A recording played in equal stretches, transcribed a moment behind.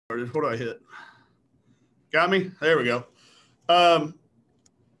What do I hit? Got me? There we go.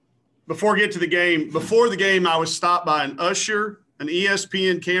 Before the game, I was stopped by an usher, an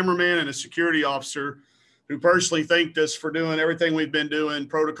ESPN cameraman, and a security officer who personally thanked us for doing everything we've been doing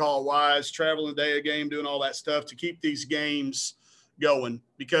protocol-wise, traveling the day of game, doing all that stuff to keep these games going,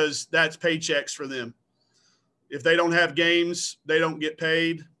 because that's paychecks for them. If they don't have games, they don't get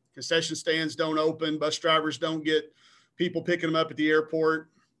paid. Concession stands don't open. Bus drivers don't get people picking them up at the airport.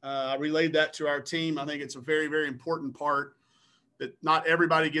 I relayed that to our team. I think it's a very, very important part that not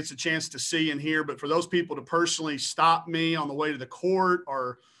everybody gets a chance to see and hear, but for those people to personally stop me on the way to the court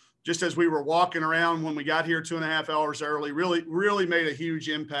or just as we were walking around when we got here 2.5 hours early, really made a huge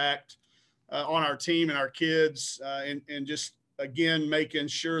impact on our team and our kids, and just, again, making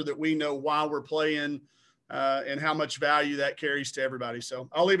sure that we know why we're playing and how much value that carries to everybody. So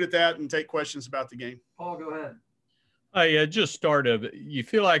I'll leave it at that and take questions about the game. Paul, go ahead. Just start of you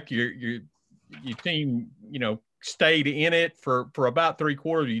feel like your team, stayed in it for about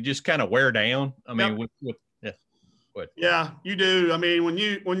 3/4. You just kind of wear down. I mean, yep. Yeah, you do. I mean, when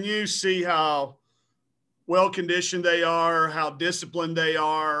you see how well conditioned they are, how disciplined they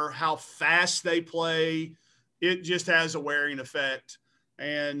are, how fast they play, it just has a wearing effect.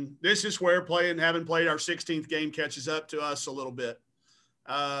 And this is where having played our 16th game catches up to us a little bit.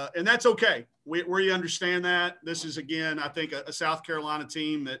 And that's okay. We understand that. This is, again, I think a South Carolina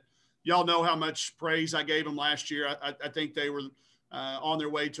team that y'all know how much praise I gave them last year. I think they were on their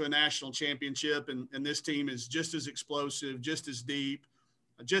way to a national championship, and this team is just as explosive, just as deep,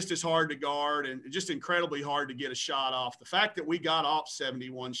 just as hard to guard, and just incredibly hard to get a shot off. The fact that we got off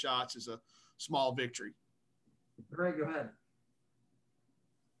 71 shots is a small victory. Greg, go ahead.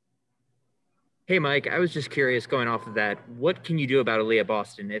 Hey, Mike, I was just curious, going off of that, what can you do about Aaliyah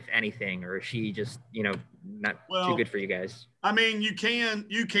Boston, if anything, or is she just, not too good for you guys? I mean, you can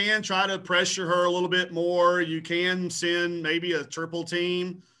try to pressure her a little bit more. You can send maybe a triple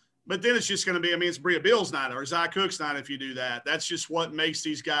team, but then it's just going to be, it's Bria Bill's night or Zai Cook's night if you do that. That's just what makes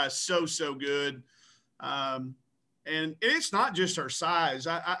these guys so good. And it's not just her size.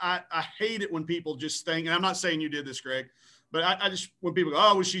 I hate it when people just think, and I'm not saying you did this, Greg, but I just, when people go,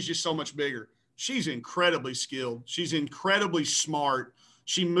 oh, well, she's just so much bigger. She's incredibly skilled. She's incredibly smart.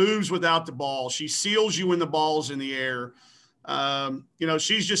 She moves without the ball. She seals you when the ball's in the air.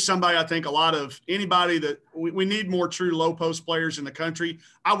 She's just somebody, I think anybody that we need more true low post players in the country.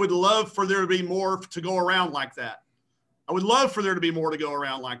 I would love for there to be more to go around like that.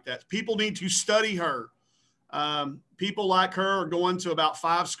 People need to study her. People like her are going to about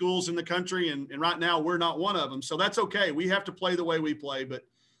 5 schools in the country, and right now we're not one of them. So that's okay. We have to play the way we play, but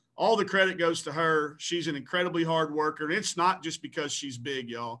all the credit goes to her. She's an incredibly hard worker, and it's not just because she's big,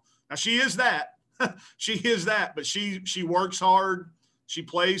 y'all. Now, she is that. She is that, but she works hard. She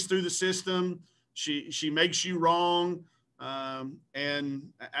plays through the system. She makes you wrong,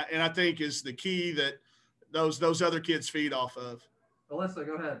 and I think is the key that those other kids feed off of. Alyssa,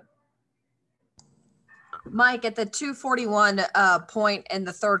 go ahead. Mike, at the 2:41 point in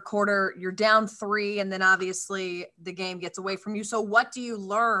the third quarter, you're down 3, and then obviously the game gets away from you. So what do you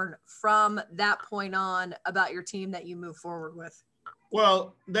learn from that point on about your team that you move forward with?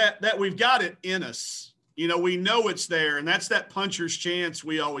 Well, that we've got it in us. We know it's there, and that's that puncher's chance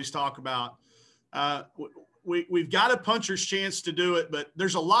we always talk about. We've got a puncher's chance to do it, but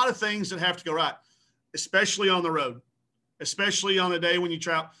there's a lot of things that have to go right, especially on the road, especially on a day when you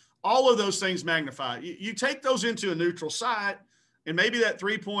travel. All of those things magnify. You take those into a neutral site, and maybe that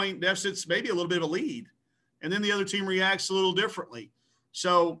 3-point deficit's maybe a little bit of a lead, and then the other team reacts a little differently.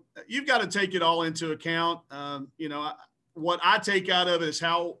 So you've got to take it all into account. What I take out of it is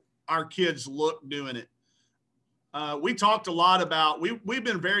how our kids look doing it. We talked a lot about we've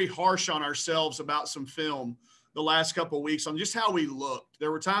been very harsh on ourselves about some film the last couple of weeks on just how we looked. There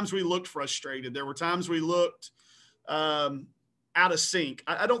were times we looked frustrated. There were times we looked out of sync.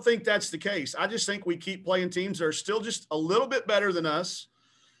 I don't think that's the case. I just think we keep playing teams that are still just a little bit better than us,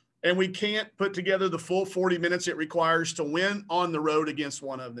 and we can't put together the full 40 minutes it requires to win on the road against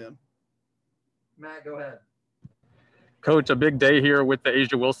one of them. Matt, go ahead. Coach, a big day here with the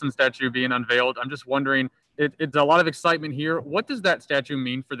A'ja Wilson statue being unveiled. I'm just wondering, it's a lot of excitement here. What does that statue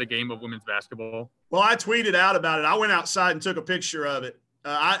mean for the game of women's basketball? Well, I tweeted out about it. I went outside and took a picture of it.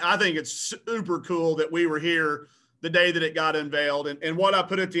 I think it's super cool that we were here the day that it got unveiled. And what I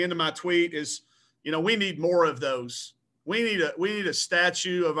put at the end of my tweet is, we need more of those. We need a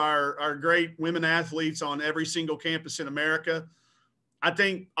statue of our great women athletes on every single campus in America. I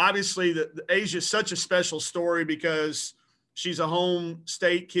think obviously that A'ja is such a special story because she's a home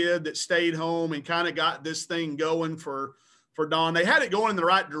state kid that stayed home and kind of got this thing going for for Dawn. They had it going in the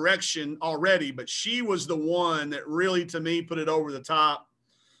right direction already, but she was the one that really, to me, put it over the top.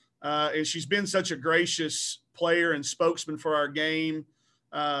 And she's been such a gracious player and spokesman for our game.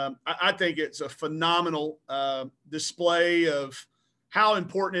 I think it's a phenomenal display of how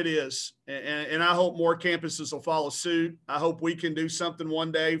important it is. And I hope more campuses will follow suit. I hope we can do something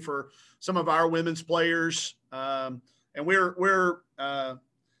one day for some of our women's players. And we're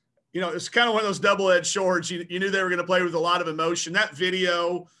it's kind of one of those double-edged swords. You knew they were going to play with a lot of emotion. That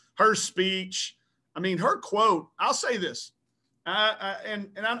video, her speech, her quote, I'll say this. I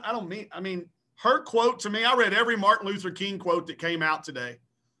mean, her quote to me, I read every Martin Luther King quote that came out today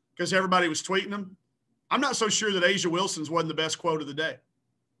because everybody was tweeting them. I'm not so sure that A'ja Wilson's wasn't the best quote of the day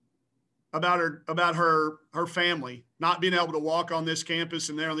about her family not being able to walk on this campus,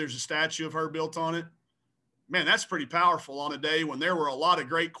 and there's a statue of her built on it. Man, that's pretty powerful on a day when there were a lot of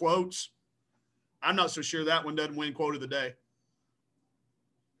great quotes. I'm not so sure that one doesn't win quote of the day.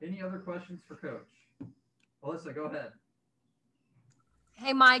 Any other questions for Coach? Alyssa, go ahead.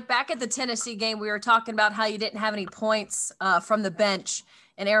 Hey, Mike, back at the Tennessee game, we were talking about how you didn't have any points from the bench,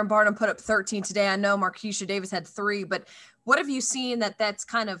 and Aaron Barnum put up 13 today. I know Marquisha Davis had 3, but what have you seen that's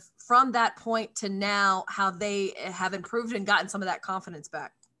kind of from that point to now, how they have improved and gotten some of that confidence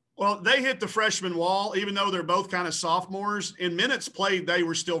back? Well, they hit the freshman wall, even though they're both kind of sophomores. In minutes played, they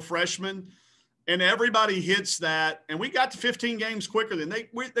were still freshmen, and everybody hits that. And we got to 15 games quicker than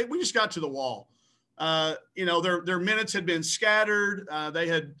we just got to the wall. Their minutes had been scattered. They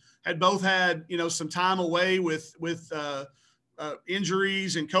had both had, some time away with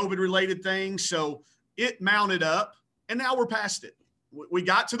injuries and COVID related things. So it mounted up, and now we're past it. We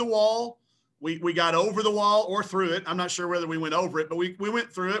got to the wall. We got over the wall or through it. I'm not sure whether we went over it, but we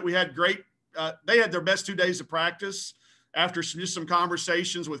went through it. We had great they had their best 2 days of practice after some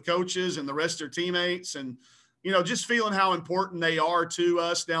conversations with coaches and the rest of their teammates, and, just feeling how important they are to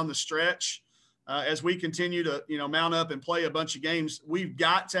us down the stretch. As we continue to, mount up and play a bunch of games, we've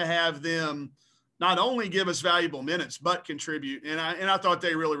got to have them not only give us valuable minutes, but contribute. And I thought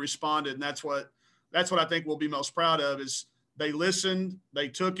they really responded. And that's what I think we'll be most proud of is they listened, they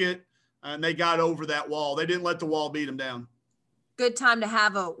took it, and they got over that wall. They didn't let the wall beat them down. Good time to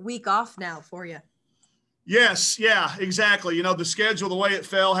have a week off now for you. Yes. Yeah, exactly. The schedule, the way it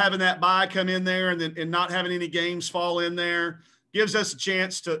fell, having that bye come in there and not having any games fall in there gives us a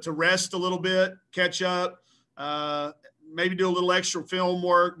chance to rest a little bit, catch up, maybe do a little extra film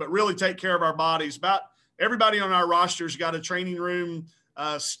work, but really take care of our bodies. About everybody on our roster's got a training room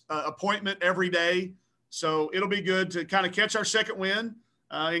appointment every day. So it'll be good to kind of catch our second win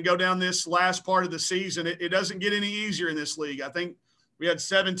and go down this last part of the season. It doesn't get any easier in this league. I think we had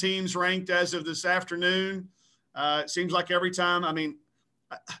 7 teams ranked as of this afternoon. It seems like every time,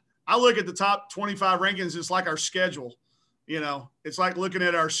 I look at the top 25 rankings, it's like our schedule. It's like looking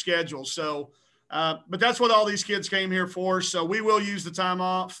at our schedule. So, but that's what all these kids came here for. So we will use the time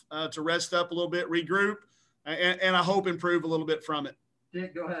off to rest up a little bit, regroup, and I hope improve a little bit from it.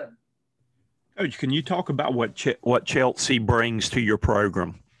 Dick, go ahead. Coach, can you talk about what Chelsea brings to your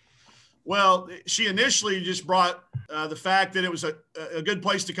program? Well, she initially just brought the fact that it was a good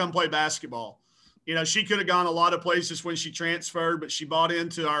place to come play basketball. She could have gone a lot of places when she transferred, but she bought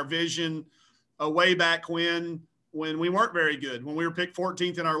into our vision way back when we weren't very good, when we were picked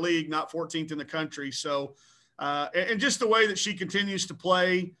 14th in our league, not 14th in the country. So, and just the way that she continues to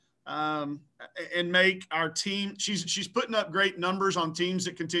play and make our team, she's putting up great numbers on teams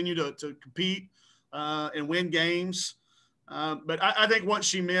that continue to compete and win games. But I think what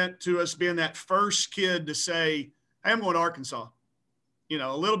she meant to us being that first kid to say, hey, I'm going to Arkansas,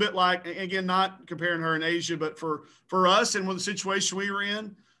 a little bit like, again, not comparing her and A'ja, but for us and with the situation we were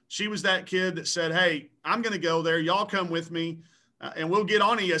in, she was that kid that said, hey, I'm going to go there. Y'all come with me and we'll get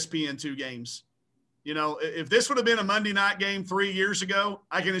on ESPN2 games. If this would have been a Monday night game 3 years ago,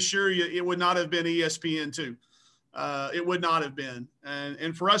 I can assure you it would not have been ESPN2. It would not have been.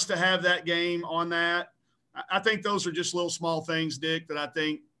 And for us to have that game on that, I think those are just little small things, Dick, that I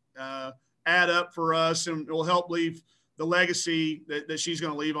think add up for us and will help leave the legacy that she's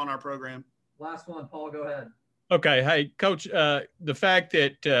going to leave on our program. Last one, Paul, go ahead. Okay. Hey, Coach, the fact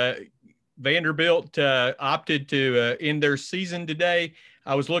that Vanderbilt opted to end their season today,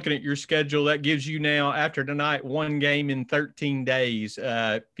 I was looking at your schedule. That gives you now, after tonight, 1 game in 13 days.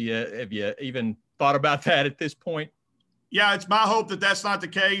 Have you even thought about that at this point? Yeah, it's my hope that that's not the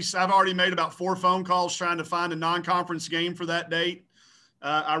case. I've already made about 4 phone calls trying to find a non-conference game for that date.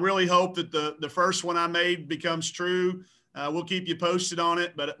 I really hope that the first one I made becomes true. We'll keep you posted on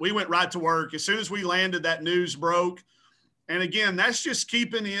it. But we went right to work. As soon as we landed, that news broke. And, again, that's just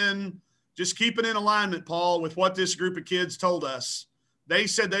keeping in just keep it in alignment, Paul, with what this group of kids told us. They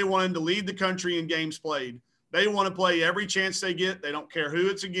said they wanted to lead the country in games played. They want to play every chance they get. They don't care who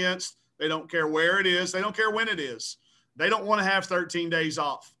it's against. They don't care where it is. They don't care when it is. They don't want to have 13 days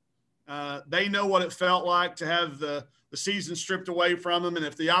off. They know what it felt like to have the season stripped away from them. And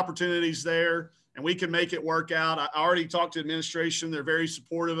if the opportunity's there and we can make it work out, I already talked to administration. They're very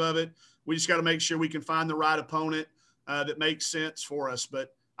supportive of it. We just got to make sure we can find the right opponent that makes sense for us.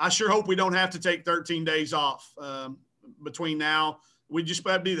 But I sure hope we don't have to take 13 days off between now. We just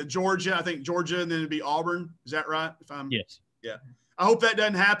have to be Georgia, I think Georgia, and then it'd be Auburn. Is that right? Yes. Yeah. I hope that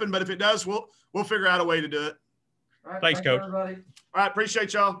doesn't happen, but if it does, we'll figure out a way to do it. All right, Thanks, Coach. everybody. All right.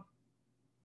 Appreciate y'all.